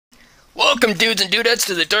Welcome, dudes and dudettes,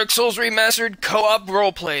 to the Dark Souls Remastered co-op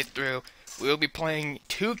role playthrough. We will be playing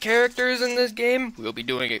two characters in this game. We will be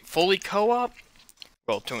doing it fully co-op,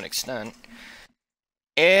 well, to an extent.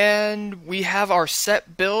 And we have our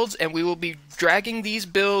set builds, and we will be dragging these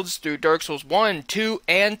builds through Dark Souls 1, 2,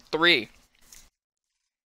 and 3.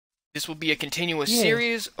 This will be a continuous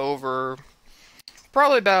series over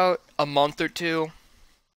probably about a month or two,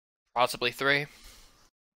 possibly 3.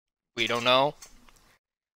 We don't know.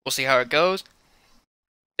 We'll see how it goes.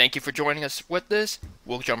 Thank you for joining us with this.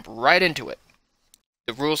 We'll jump right into it.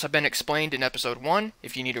 The rules have been explained in episode 1.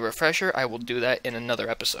 If you need a refresher, I will do that in another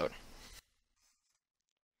episode.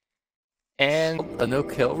 And a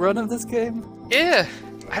no-kill run of this game? Yeah,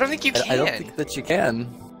 I don't think you can. I don't think that you can.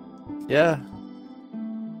 Yeah.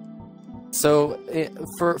 So,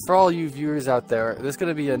 for all you viewers out there, there's going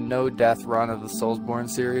to be a no-death run of the Soulsborne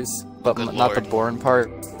series, but not the Born part,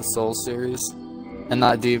 the Souls series. And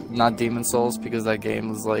not Demon Souls, because that game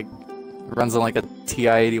was like runs on like a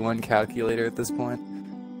TI-81 calculator at this point.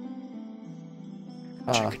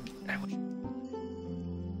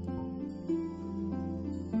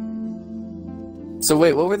 So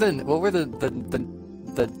wait, what were the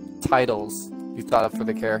titles you thought of for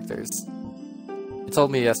the characters? You told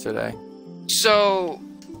me yesterday. So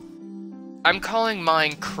I'm calling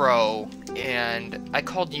mine Crow, and I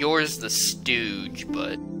called yours the Stooge,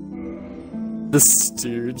 but the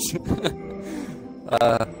Stooge.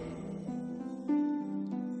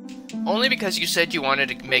 Only because you said you wanted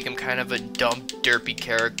to make him kind of a dumb, derpy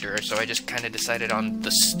character, so I just kind of decided on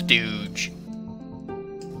the Stooge.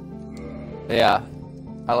 Yeah,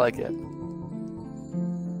 I like it.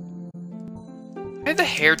 I have the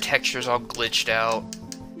hair textures all glitched out.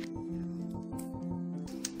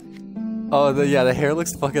 Oh, the hair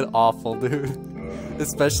looks fucking awful, dude.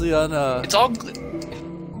 Especially on It's all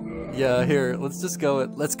yeah, here, let's go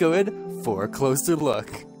in for a closer look.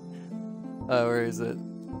 Where is it?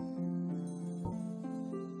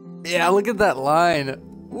 Yeah, look at that line.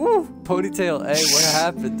 Woo! Ponytail A, what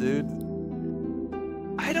happened, dude?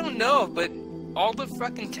 I don't know, but all the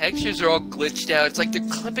fucking textures are all glitched out. It's like they're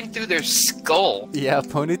clipping through their skull. Yeah,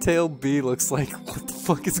 Ponytail B looks like, what the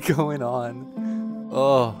fuck is going on?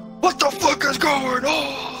 Oh. What the fuck is going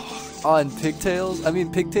on? Oh, and pigtails? I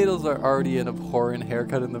mean, pigtails are already an abhorrent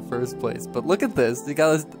haircut in the first place, but look at this. You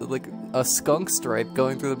got like a skunk stripe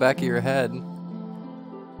going through the back of your head.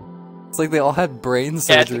 It's like they all had brain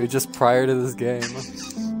surgery just prior to this game.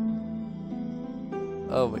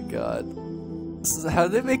 Oh my god. How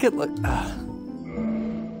did they make it look? I'm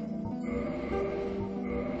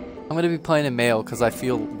gonna be playing a male because I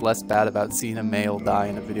feel less bad about seeing a male die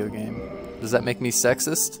in a video game. Does that make me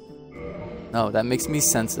sexist? No, that makes me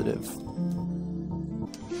sensitive.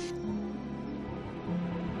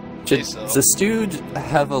 Does the Stooge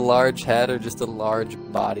have a large head or just a large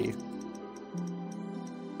body?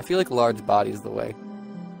 I feel like large body is the way.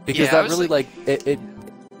 Because that really, like, it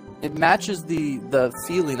matches the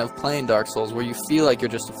feeling of playing Dark Souls, where you feel like you're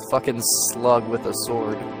just a fucking slug with a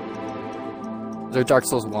sword. Or Dark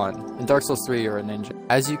Souls 1. In Dark Souls 3, you're a ninja.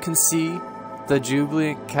 As you can see, the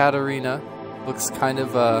Jubilee Katarina looks kind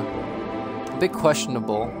of, a bit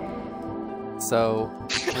questionable. So,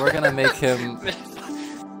 we're gonna make him...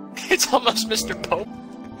 It's almost Mr. Pope.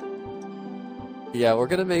 Yeah, I'm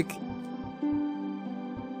gonna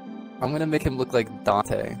make him look like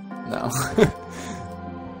Dante. No.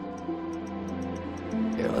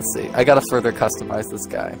 Here, let's see. I gotta further customize this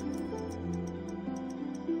guy.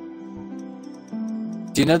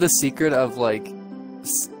 Do you know the secret of, like,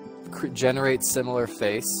 generate similar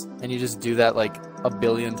face? And you just do that, like, a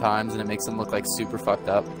billion times and it makes him look, like, super fucked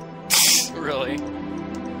up? Really?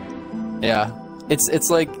 Yeah.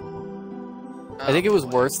 It's like... I think it was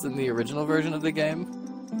worse than the original version of the game.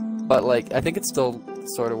 But, like, I think it still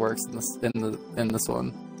sort of works in this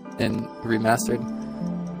one. In Remastered.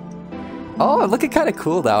 Oh, looking kind of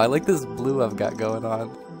cool now. I like this blue I've got going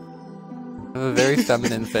on. I have a very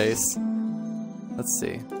feminine face. Let's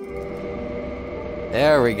see.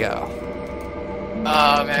 There we go.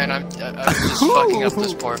 Oh man, I'm just fucking up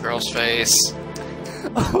this poor girl's face.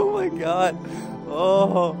 Oh my god.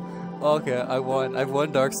 Oh. Okay, I won. I've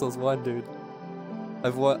won Dark Souls 1, dude.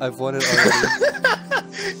 I've won it already.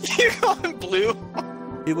 You call him blue?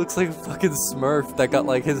 He looks like a fucking Smurf that got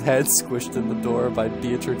like his head squished in the door by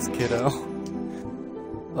Beatrix Kiddo.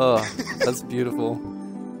 Oh, that's beautiful.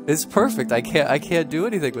 It's perfect. I can't do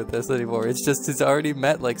anything with this anymore. It's just he's already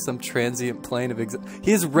met like some transient plane of he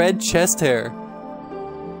has red chest hair.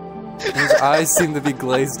 And his eyes seem to be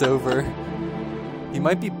glazed over. He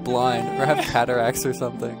might be blind or have cataracts or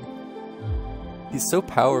something. He's so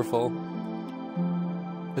powerful.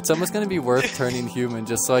 It's almost gonna be worth turning human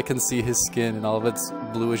just so I can see his skin in all of its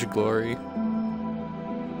bluish glory.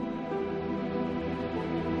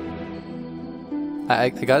 I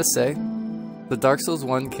gotta say, the Dark Souls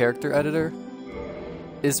 1 character editor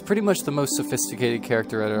is pretty much the most sophisticated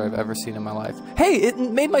character editor I've ever seen in my life. Hey, it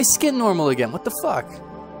made my skin normal again. What the fuck?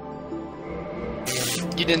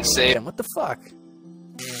 You didn't save it. What the fuck?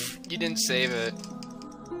 You didn't save it.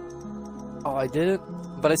 Oh, I didn't?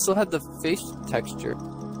 But I still had the face texture.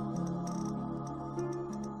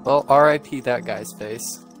 Well, RIP that guy's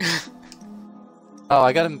face. Oh,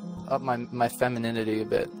 I gotta up my femininity a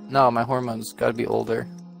bit. No, my hormones gotta be older.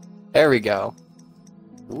 There we go.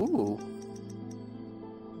 Ooh.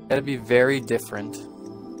 Gotta be very different.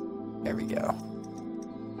 There we go.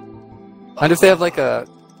 Wonder if they have like a...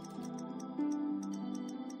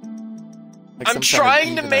 I'm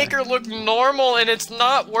trying to make her look normal and it's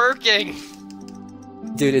not working!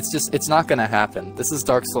 Dude, it's not gonna happen. This is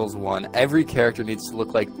Dark Souls 1. Every character needs to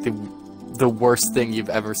look like the worst thing you've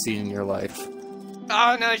ever seen in your life.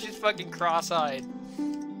 Oh no, she's fucking cross-eyed.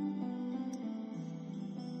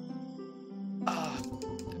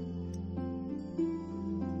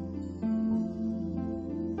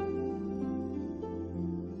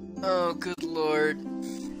 Oh, good lord.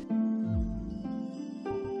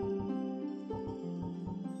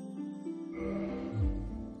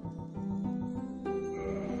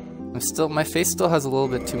 My face still has a little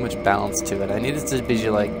bit too much balance to it. I need it to be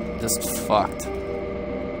like just fucked.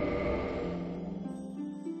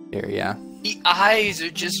 Here, yeah. The eyes are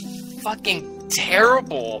just fucking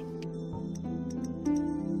terrible.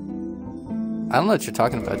 I don't know what you're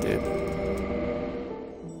talking about, dude.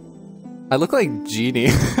 I look like Genie.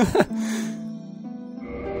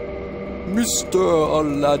 Mr.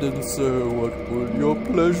 Aladdin, sir, what will your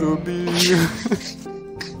pleasure be?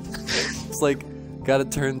 It's like, gotta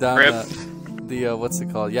turn down the what's it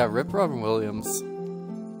called? Yeah, Rip Robin Williams.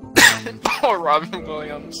 Poor Robin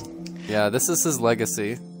Williams. Yeah, this is his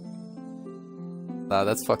legacy.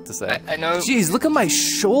 That's fucked to say. I know. Jeez, look at my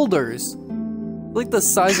shoulders! Like the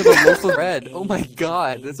size of a loaf of bread. Oh my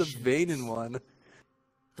god, there's a vein in one.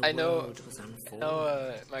 I know,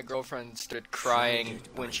 my girlfriend started crying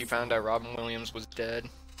when she found out Robin Williams was dead.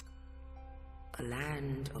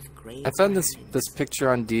 I found this picture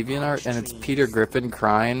on DeviantArt, and it's Peter Griffin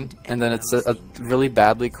crying, and then it's a really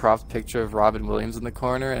badly cropped picture of Robin Williams in the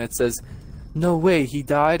corner, and it says, "No way, he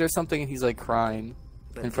died," or something, and he's like crying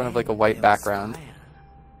in front of like a white background.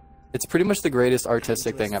 It's pretty much the greatest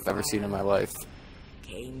artistic thing I've ever seen in my life.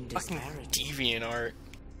 Fucking DeviantArt.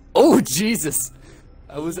 Oh, Jesus!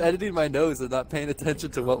 I was editing my nose and not paying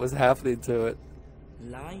attention to what was happening to it.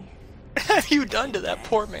 What have you done to that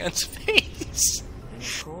poor man's face?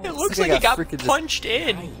 It looks like he got punched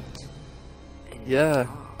in. Yeah,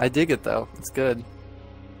 I dig it though. It's good.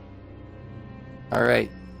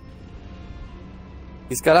 Alright.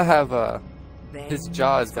 He's gotta have, his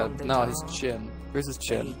jaw has got... No, his chin. Where's his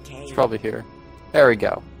chin? It's probably here. There we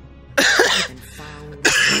go.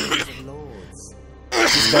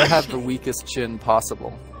 He's gotta have the weakest chin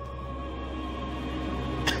possible.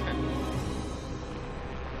 Good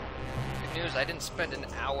news, I didn't spend an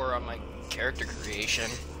hour on my character creation.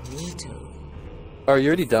 Oh, are you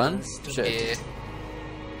already done? Shit. Yeah.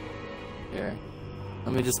 Here.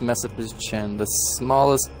 Let me just mess up his chin. The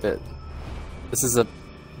smallest bit. This is a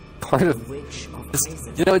part of... This,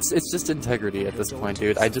 you know, it's just integrity at this point,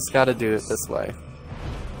 dude. I just gotta do it this way.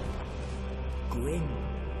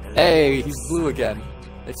 Hey, he's blue again.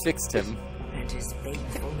 They fixed him.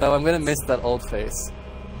 No, I'm gonna miss that old face.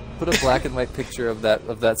 Put a black and white picture of that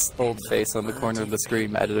old face on the corner of the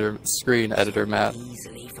screen editor map.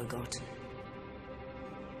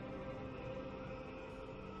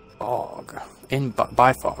 Fog.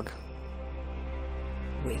 By fog.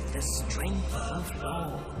 With the strength of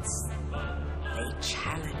lords, they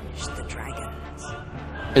challenge the dragons.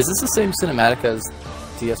 Is this the same cinematic as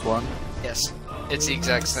DS1? Yes, it's the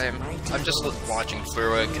exact same. I'm just watching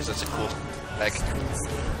through it because it's a cool spec.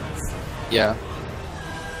 Yeah.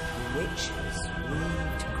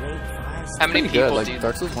 How many pretty people good. Like, do...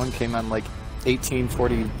 Dark Souls 1 came out in like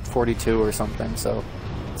 1842 or something, so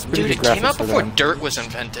it's pretty Dude, good it came graphics out for before them. dirt was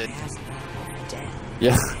invented.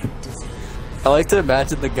 Yeah. I like to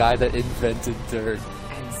imagine the guy that invented dirt.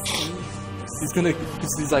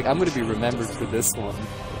 He's like, I'm gonna be remembered for this one.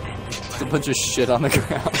 Just a bunch of shit on the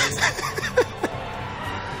ground.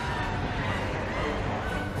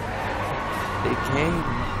 They came.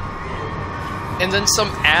 And then some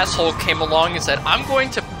asshole came along and said, I'm going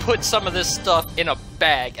to put some of this stuff in a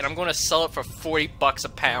bag and I'm going to sell it for $40 a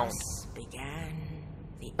pound.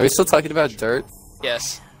 Are we still talking about dirt?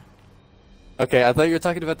 Yes. Okay, I thought you were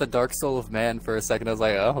talking about the Dark Soul of Man for a second. I was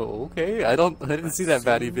like, oh, okay. I didn't see that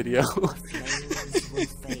baddie video.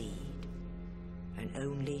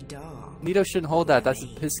 Nito shouldn't hold that. That's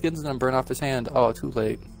his skin's gonna burn off his hand. Oh, too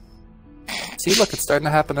late. See, look, it's starting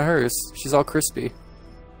to happen to hers. She's all crispy.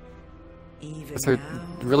 With her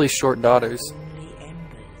really short daughters.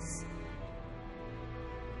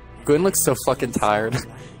 Gwyn looks so fucking tired.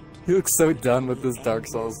 He looks so done with this Dark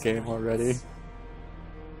Souls game already.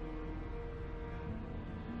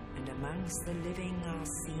 And amongst the living are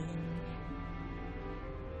seen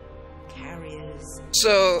carriers.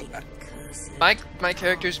 So, my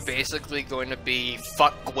character's basically going to be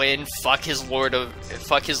fuck Gwyn, fuck his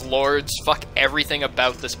lords, fuck everything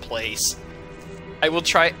about this place. I will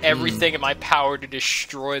try everything in my power to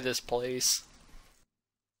destroy this place.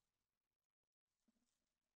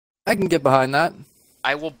 I can get behind that.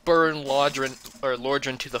 I will burn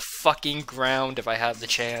Lordran to the fucking ground if I have the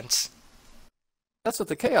chance. That's what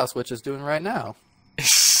the Chaos Witch is doing right now.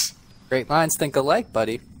 Great minds think alike,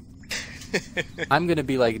 buddy. I'm gonna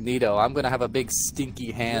be like Nito. I'm gonna have a big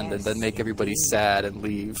stinky hand and then make everybody sad and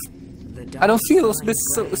leave. I don't feel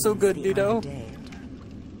so good, Nito.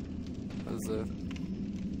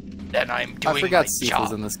 Then I'm doing I forgot my Seath job.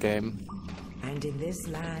 was in this game. And in this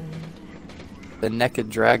land, The Naked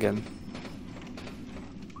Dragon.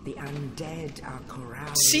 the undead are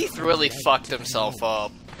corralled. Seath really fucked himself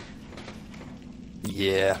up.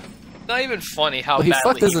 Yeah. Not even funny how Well, he badly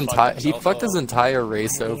fucked his himself up. entire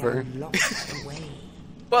race over.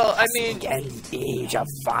 Well, I mean, Age of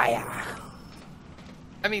fire.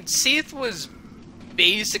 Seath was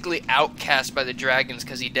basically outcast by the dragons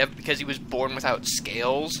because he was born without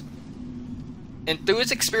scales. And through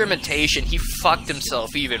his experimentation, he fucked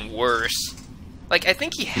himself even worse. Like, I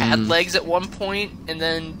think he had legs at one point, and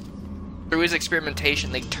then through his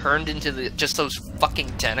experimentation, they turned into just those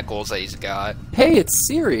fucking tentacles that he's got. Hey, it's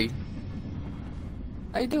Siri.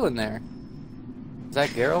 How you doing there? Is that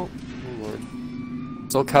Geralt? Oh lord.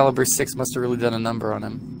 Soul Calibur 6 must have really done a number on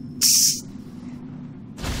him.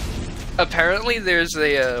 Apparently, there's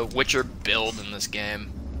a Witcher build in this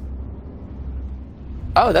game.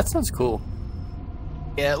 Oh, that sounds cool.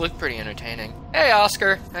 Yeah, it looked pretty entertaining. Hey,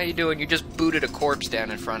 Oscar, how you doing? You just booted a corpse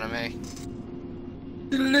down in front of me.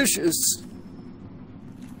 Delicious.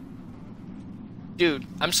 Dude,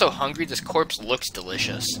 I'm so hungry, this corpse looks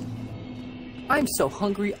delicious. I'm so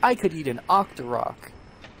hungry, I could eat an Octorok.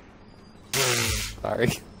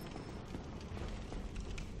 Sorry.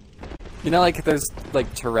 You know, like, there's,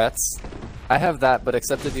 like, Tourette's? I have that, but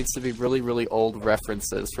except it needs to be really, really old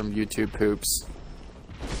references from YouTube poops.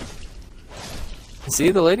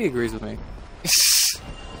 See, the lady agrees with me.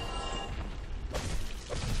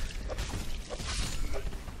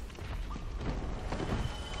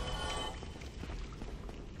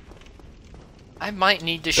 I might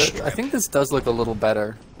need to I think this does look a little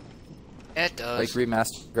better. It does. Like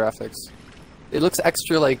remastered graphics. It looks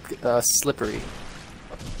extra, like, slippery.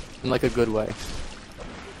 In, like, a good way.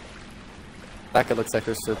 Back it looks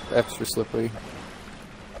extra slippery.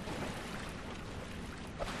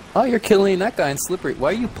 Oh, you're killing that guy in slippery. Why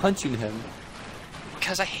are you punching him?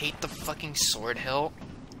 Because I hate the fucking sword hilt.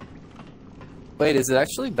 Wait, is it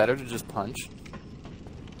actually better to just punch?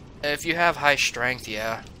 If you have high strength,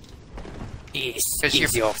 yeah. This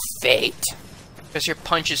is your fate. Because your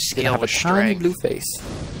punches You're gonna scale have a with tiny strength. blue face.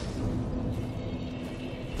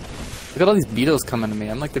 Look at all these beetles coming to me.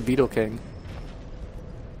 I'm like the Beetle King.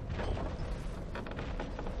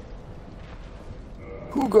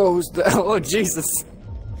 Who goes there? Oh, Jesus.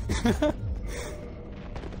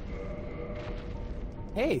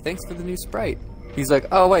 Hey, thanks for the new sprite. He's like,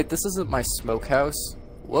 oh wait, this isn't my smokehouse.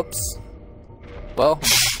 Whoops. Well,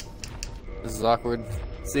 this is awkward.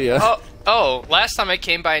 See ya. Oh, last time I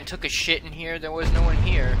came by and took a shit in here, there was no one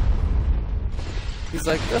here. He's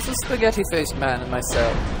like, there's a spaghetti-faced man in my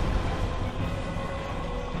cell.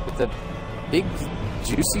 With a big,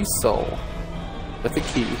 juicy soul. With a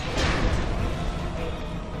key.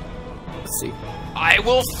 Let's see. I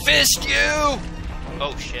will fist you!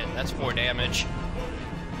 Oh shit, that's 4 damage.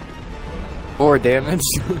 4 damage?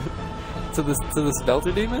 to the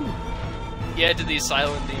Smelter Demon? Yeah, to the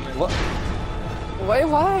Silent Demon. What?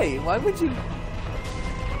 Why? Why would you...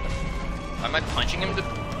 Why am I punching him?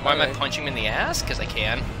 Why am I punching him in the ass? Because I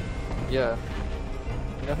can. Yeah.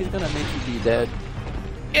 You know, he's gonna make you be dead.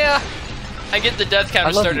 Yeah! I get the death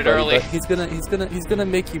counter started early. But he's gonna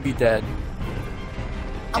make you be dead.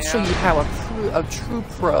 I'll show you how a true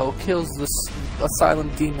pro kills a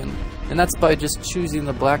silent demon, and that's by just choosing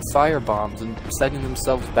the black fire bombs and setting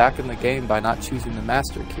themselves back in the game by not choosing the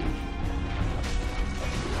master key.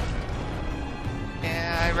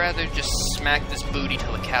 Yeah, rather just smack this booty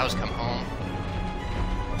till the cows come home.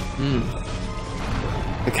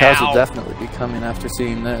 The cows will definitely be coming after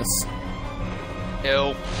seeing this.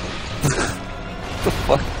 Ew. The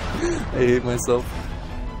fuck? I hate myself.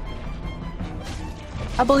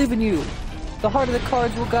 I believe in you. The heart of the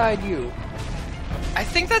cards will guide you. I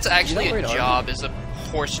think that's actually a job as a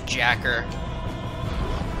horse jacker.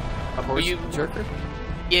 A horse jerker?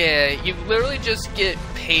 Yeah, you literally just get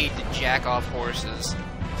paid to jack off horses.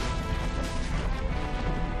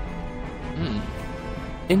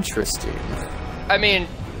 Interesting. I mean,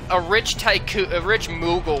 a rich tycoon, a rich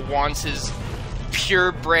Moogle wants his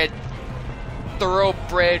purebred,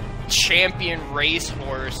 thoroughbred champion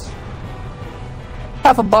racehorse.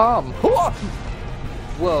 Have a bomb!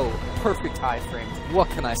 Whoa, perfect iframe. What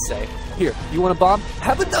can I say? Here, you want a bomb?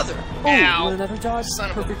 Have another! Oh, you want another dodge?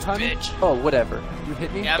 Son Perfect of a timing? bitch. Oh, whatever. You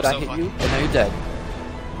hit me, but I hit you, and now you're dead.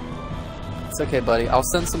 It's okay, buddy. I'll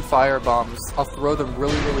send some fire bombs. I'll throw them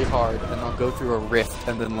really, really hard, and I'll go through a rift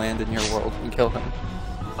and then land in your world and kill him.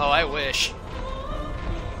 Oh, I wish.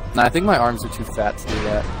 Nah, I think my arms are too fat to do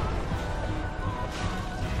that.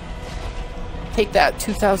 Take that,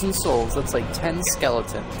 2,000 souls. That's like 10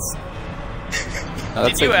 skeletons. No,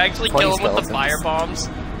 Did you actually kill him with the fire bombs?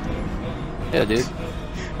 Yeah, dude.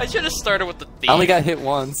 I should have started with the thief. I only got hit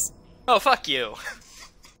once. Oh, fuck you.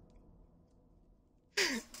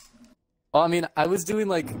 Well, I mean, I was doing,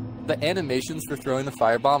 like, the animations for throwing the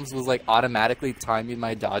firebombs was, like, automatically timing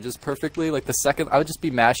my dodges perfectly. Like, the second, I would just be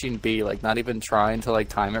mashing B, like, not even trying to, like,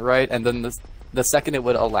 time it right. And then the second it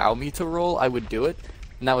would allow me to roll, I would do it.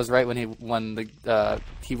 And that was right when he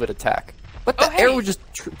would attack. But the arrow just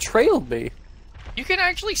trailed me. You can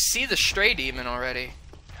actually see the stray demon already.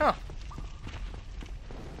 Huh.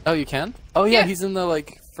 Oh, you can? Oh, yeah, he's in the,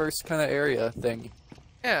 like, first kind of area thing.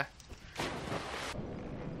 Yeah.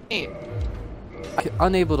 Neat.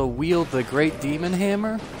 Unable to wield the great demon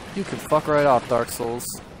hammer? You can fuck right off, Dark Souls.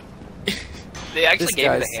 They actually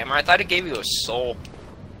gave you the hammer? I thought it gave you a soul.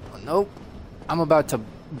 Nope. I'm about to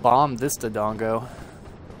bomb this Dodongo.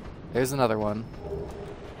 There's another one.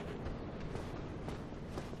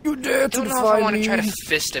 You dare to defy me? I don't know if I want to try to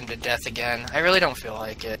fist him to death again. I really don't feel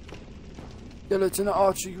like it. Skeleton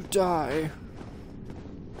Archer, you die.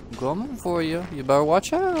 I'm coming for you. You better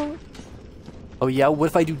watch out. Oh yeah, what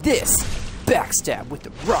if I do this? Backstab with the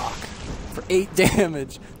rock for 8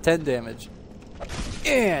 damage, 10 damage.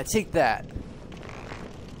 Yeah, take that.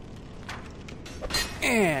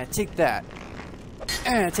 Yeah, take that.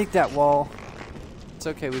 Yeah, take that, wall. It's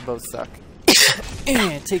okay, we both suck.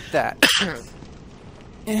 Yeah, take that.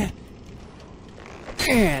 Yeah.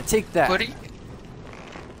 Yeah, take that. What are you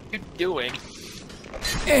doing?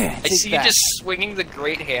 Yeah, I see you just swinging the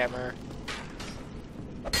great hammer.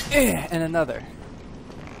 Yeah, and another.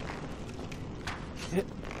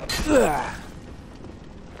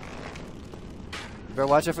 Better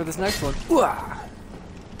watch out for this next one.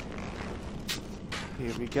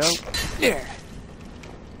 Here we go. Yeah.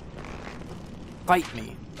 Fight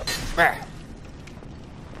me.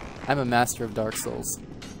 I'm a master of Dark Souls.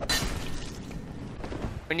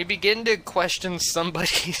 When you begin to question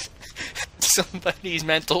somebody's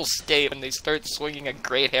mental state when they start swinging a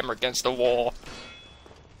great hammer against a wall.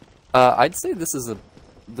 I'd say this is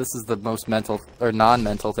the most mental or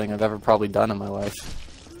non-mental thing I've ever probably done in my life.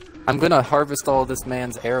 I'm gonna harvest all this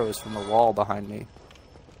man's arrows from the wall behind me.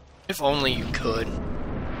 If only you could.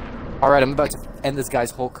 Alright, I'm about to end this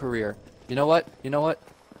guy's whole career. You know what? You know what?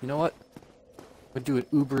 You know what? I'm gonna do an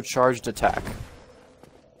uber charged attack.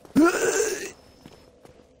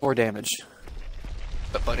 4 damage.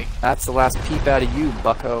 But buddy. That's the last peep out of you,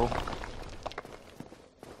 bucko.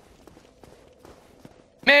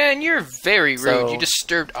 Man, you're very rude. You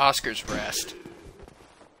disturbed Oscar's rest.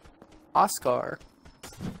 Oscar.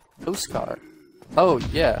 Oh,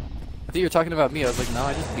 yeah. I think you were talking about me. I was like, no,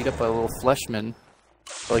 I just beat up a little fleshman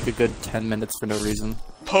for like a good 10 minutes for no reason.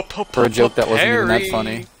 For a joke that wasn't even that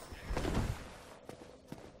funny.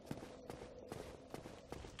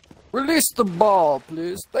 Release the ball,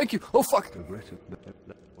 please. Thank you. Oh, fuck.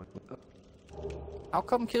 I'll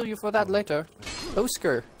come kill you for that later.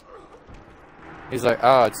 Oscar. He's like,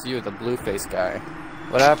 oh, it's you, the blue-faced guy.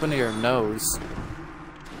 What happened to your nose?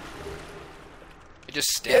 I just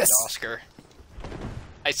stabbed Oscar.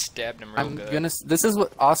 I stabbed him real good. This is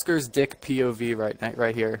what Oscar's dick POV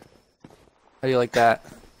right here. How do you like that?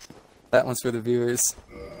 That one's for the viewers.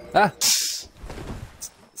 Ah!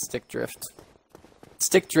 Stick drift.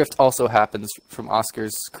 Stick drift also happens from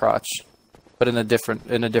Oscar's crotch, but in a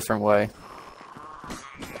different way.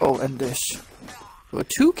 Oh, and dish. Oh,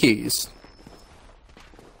 2 keys.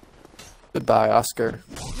 Goodbye, Oscar.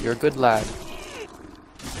 You're a good lad.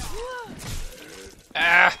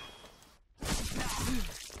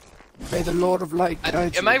 May the Lord of Light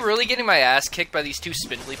guide you. Am I really getting my ass kicked by these two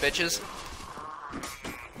spindly bitches?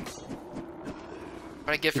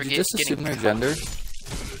 What I get for Did you just assume their gender?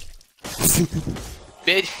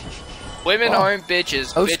 Women aren't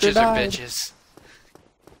bitches. Bitches are bitches.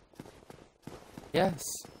 Yes.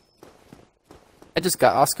 I just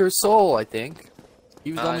got Oscar's soul, I think.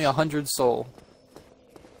 He was only 100 soul.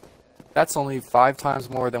 That's only 5 times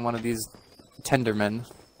more than one of these Tendermen.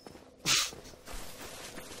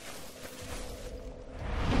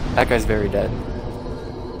 That guy's very dead.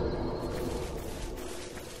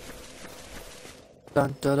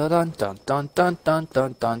 Dun dun dun dun dun dun dun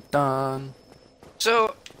dun dun dun.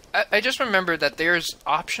 So, I just remembered that there's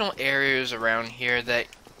optional areas around here that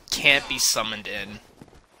can't be summoned in.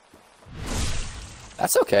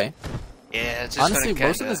 That's okay. Yeah, it's just honestly,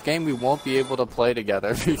 most of this game we won't be able to play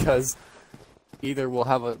together because either we'll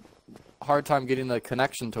have a hard time getting the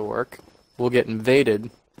connection to work, we'll get invaded,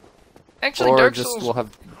 actually, or Dark just Souls we'll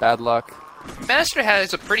have bad luck. Master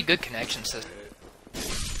has a pretty good connection system.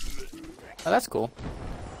 Oh, that's cool.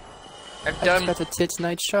 I just got the Tits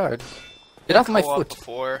Knight shard. Get off my foot.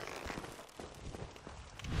 Before.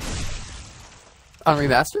 On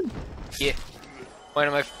Remastered? Yeah. One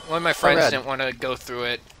of my friends didn't want to go through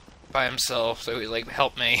it by himself, so he like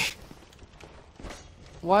helped me.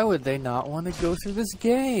 Why would they not want to go through this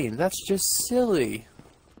game? That's just silly.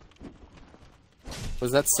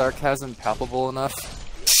 Was that sarcasm palpable enough?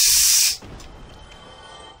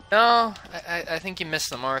 No, I think you missed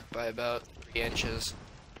the mark by about 3 inches.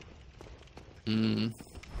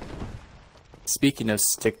 Speaking of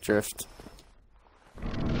stick drift.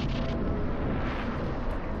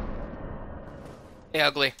 Hey,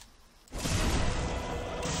 ugly.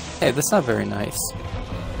 Hey, that's not very nice.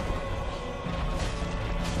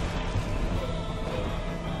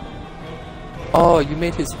 Oh, you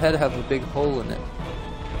made his head have a big hole in it.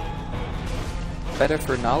 Better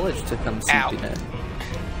for knowledge to come seeping in.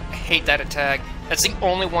 I hate that attack. That's the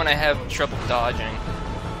only one I have trouble dodging.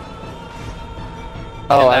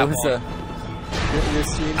 Oh, I was your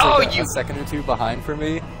stream's like a second or two behind for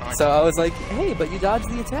me, so I was like, hey, but you dodged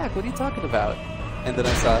the attack, what are you talking about? And then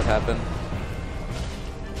I saw it happen.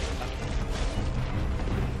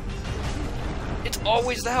 It's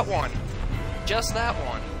always that one. Just that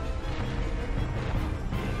one.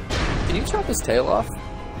 Can you chop his tail off?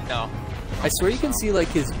 No. I swear you can see like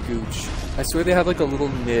his gooch. I swear they have like a little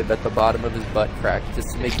nib at the bottom of his butt crack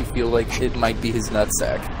just to make you feel like it might be his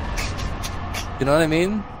nutsack. You know what I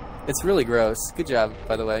mean? It's really gross. Good job,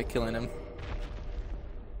 by the way, killing him.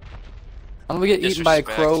 I'm gonna get eaten by a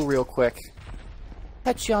crow real quick.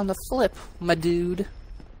 Catch you on the flip, my dude.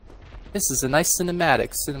 This is a nice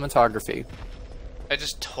cinematography. I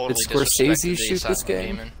just totally did Scorsese shoot this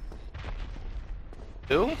game?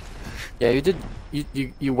 Who? Yeah, you did.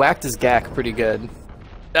 You whacked his gack pretty good.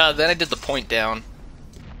 Then I did the point down.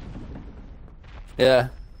 Yeah.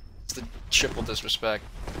 It's the triple disrespect.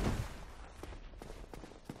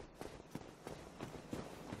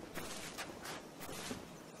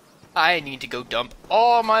 I need to go dump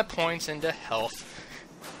all my points into health.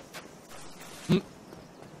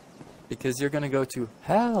 Because you're gonna go to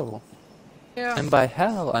hell. Yeah. And by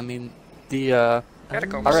hell, I mean the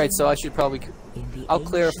Alright, so I should probably I'll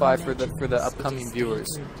clarify for the upcoming viewers.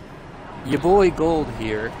 Your boy Gold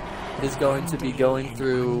here is going to be going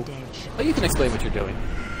through. Well, you can explain what you're doing.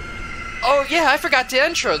 Oh yeah, I forgot to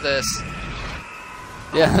intro this.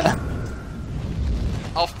 Yeah.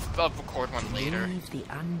 I'll record one later. The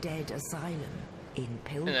undead asylum in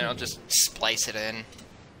and then I'll just splice it in.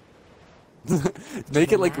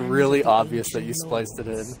 Make it like really obvious that you spliced it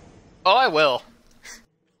in. Oh, I will.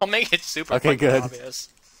 I'll make it super good. Obvious.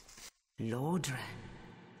 Lordran.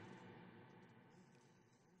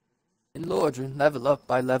 In Lordran, level up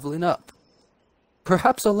by leveling up.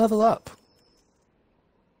 Perhaps I'll level up.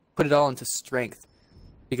 Put it all into strength.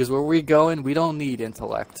 Because where we're going, we don't need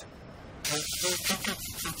intellect.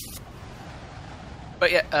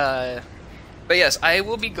 But yeah, but yes, I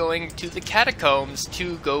will be going to the catacombs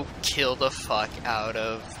to go kill the fuck out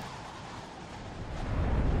of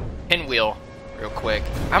Pinwheel real quick.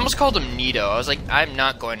 I almost called him Nito. I was like, I'm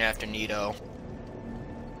not going after Nito.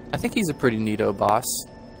 I think he's a pretty neato boss.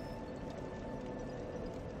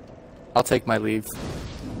 I'll take my leave.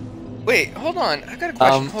 Wait, hold on. I got a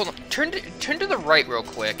question. Hold on. Turn to the right real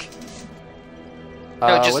quick.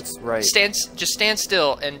 No, just what's right? Just stand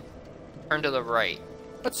still and turn to the right.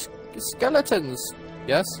 What's skeletons?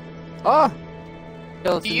 Yes. Ah,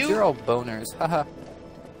 skeletons. You're all boners. Haha.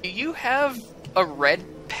 Do you have a red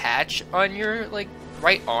patch on your like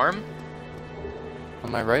right arm?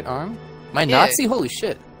 On my right arm? My Nazi? Holy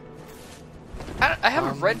shit. I have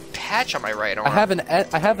a red patch on my right arm. I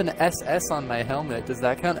have an SS on my helmet. Does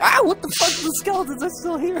that count? Ah, what the fuck? The skeletons are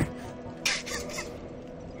still here.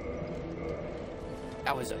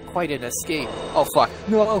 That was quite an escape. Oh fuck!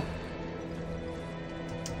 No.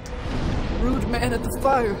 Rude man at the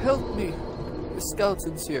fire, help me! The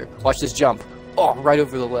skeleton's here. Watch this jump. Oh, right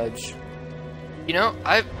over the ledge. You know,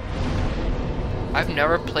 I've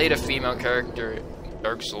never played a female character in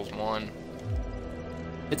Dark Souls 1.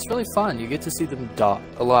 It's really fun. You get to see them dot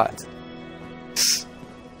a lot,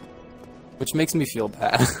 which makes me feel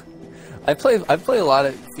bad. I play a lot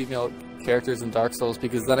of female characters in Dark Souls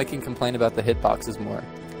because then I can complain about the hitboxes more.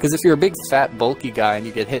 Because if you're a big fat bulky guy and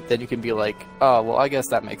you get hit, then you can be like, oh well, I guess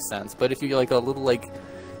that makes sense. But if you're like a little like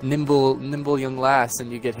nimble young lass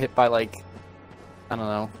and you get hit by like, I don't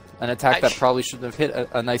know, an attack that probably shouldn't have hit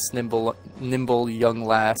a nice nimble young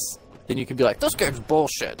lass, then you can be like, this game's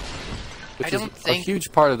bullshit. Which is a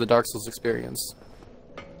huge part of the Dark Souls experience.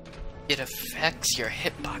 It affects your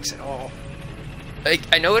hitbox at all. Like,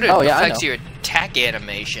 I know it affects your attack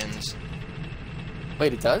animations.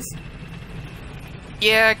 Wait, it does?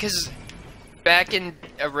 Yeah, because back in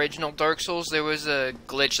original Dark Souls, there was a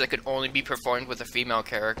glitch that could only be performed with a female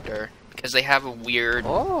character. Because they have a weird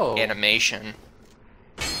animation.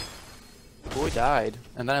 Boy died.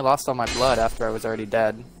 And then I lost all my blood after I was already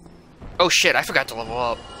dead. Oh shit, I forgot to level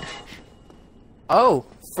up. Oh,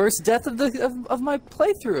 first death of my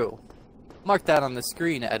playthrough. Mark that on the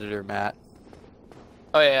screen, editor Matt.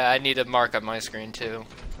 Oh yeah, I need a mark on my screen too.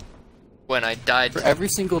 When I died. For every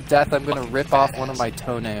single death, I'm gonna rip off one of my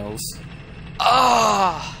toenails.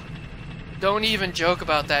 Ah! Oh, don't even joke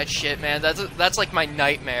about that shit, man. That's like my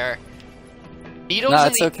nightmare. Needles. Nah,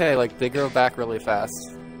 it's okay. Like they grow back really fast.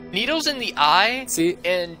 Needles in the eye. See?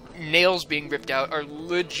 And nails being ripped out are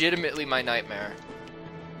legitimately my nightmare.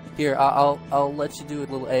 Here, I'll let you do a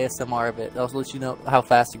little ASMR of it. I'll let you know how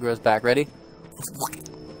fast it grows back. Ready?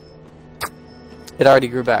 It already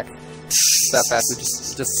grew back. That fast.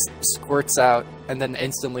 It just squirts out and then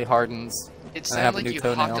instantly hardens. It sounds like you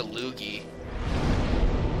hocked a loogie.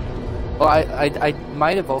 Well, I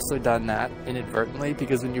might have also done that inadvertently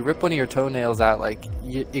because when you rip one of your toenails out, like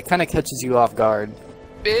it kind of catches you off guard.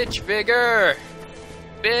 Bitch vigor.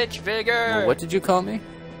 Bitch vigor. Well, what did you call me?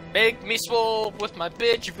 Make me swole with my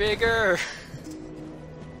bitch vigor.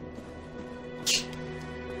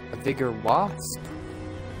 A vigor wasp?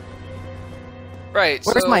 Right,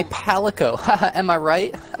 Where's my palico? Am I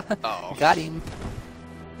right? Oh. Got him.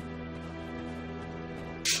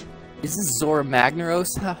 Is this Zora Magnaros?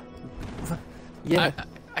 Yeah.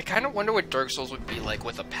 I kind of wonder what Dark Souls would be like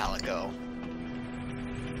with a palico.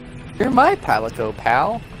 You're my palico,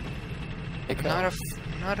 pal. Not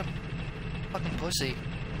a fucking pussy.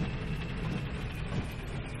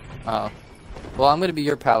 Oh. Well, I'm gonna be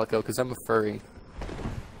your palico because I'm a furry.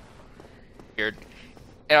 Weird.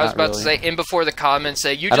 And I was about to say, in before the comments,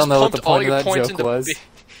 say, you just pumped all your points into...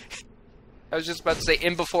 I was just about to say,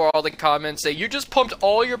 in before all the comments, say, you just pumped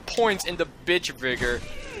all your points into bitch vigor.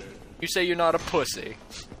 You say you're not a pussy.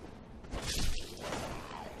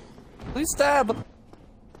 Please stab.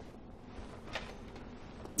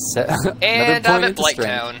 And I'm at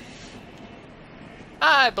Blighttown.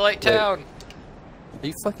 Hi, Blighttown. Are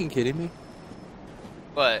you fucking kidding me?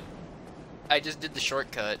 What? I just did the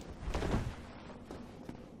shortcut.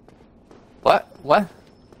 What? What?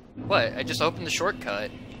 What? I just opened the shortcut.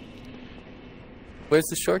 Where's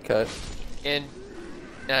the shortcut? In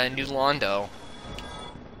New Londo.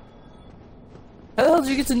 How the hell did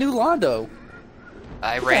you get to New Londo?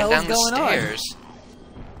 I ran down the stairs.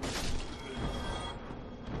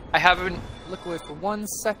 I haven't... Look away for 1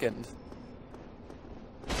 second.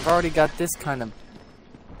 I've already got this kind of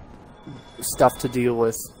stuff to deal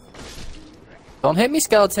with. Don't hit me,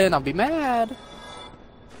 skeleton. I'll be mad.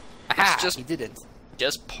 Aha! It's just, he didn't.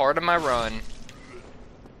 Just part of my run.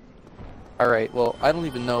 Alright, well, I don't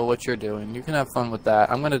even know what you're doing. You can have fun with that.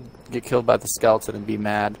 I'm gonna get killed by the skeleton and be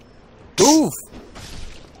mad. Oof!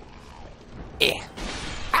 Eh.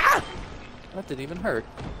 Ah! That didn't even hurt.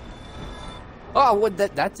 Oh, what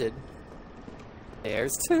that did.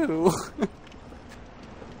 There's two.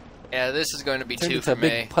 Yeah, this is going to be two for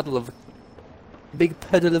me. Big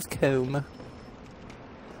puddle of comb.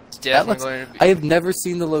 It's definitely going to be... I have never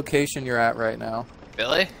seen the location you're at right now.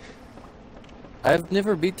 Really? I've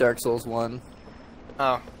never beat Dark Souls 1.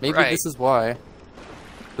 Oh, maybe this is why.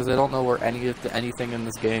 Because I don't know where anything in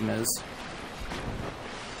this game is.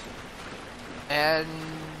 And...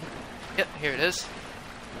 Yep, here it is.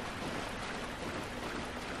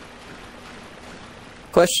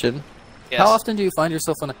 Question. Yes. How often do you find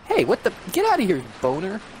yourself on a... Hey, what the... Get out of here,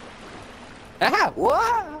 boner! Ah!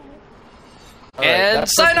 Whoa! And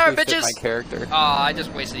sign our fit bitches! My character. Aw, I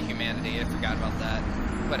just wasted humanity. I forgot about that.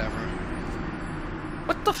 Whatever.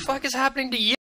 What the fuck is happening to you?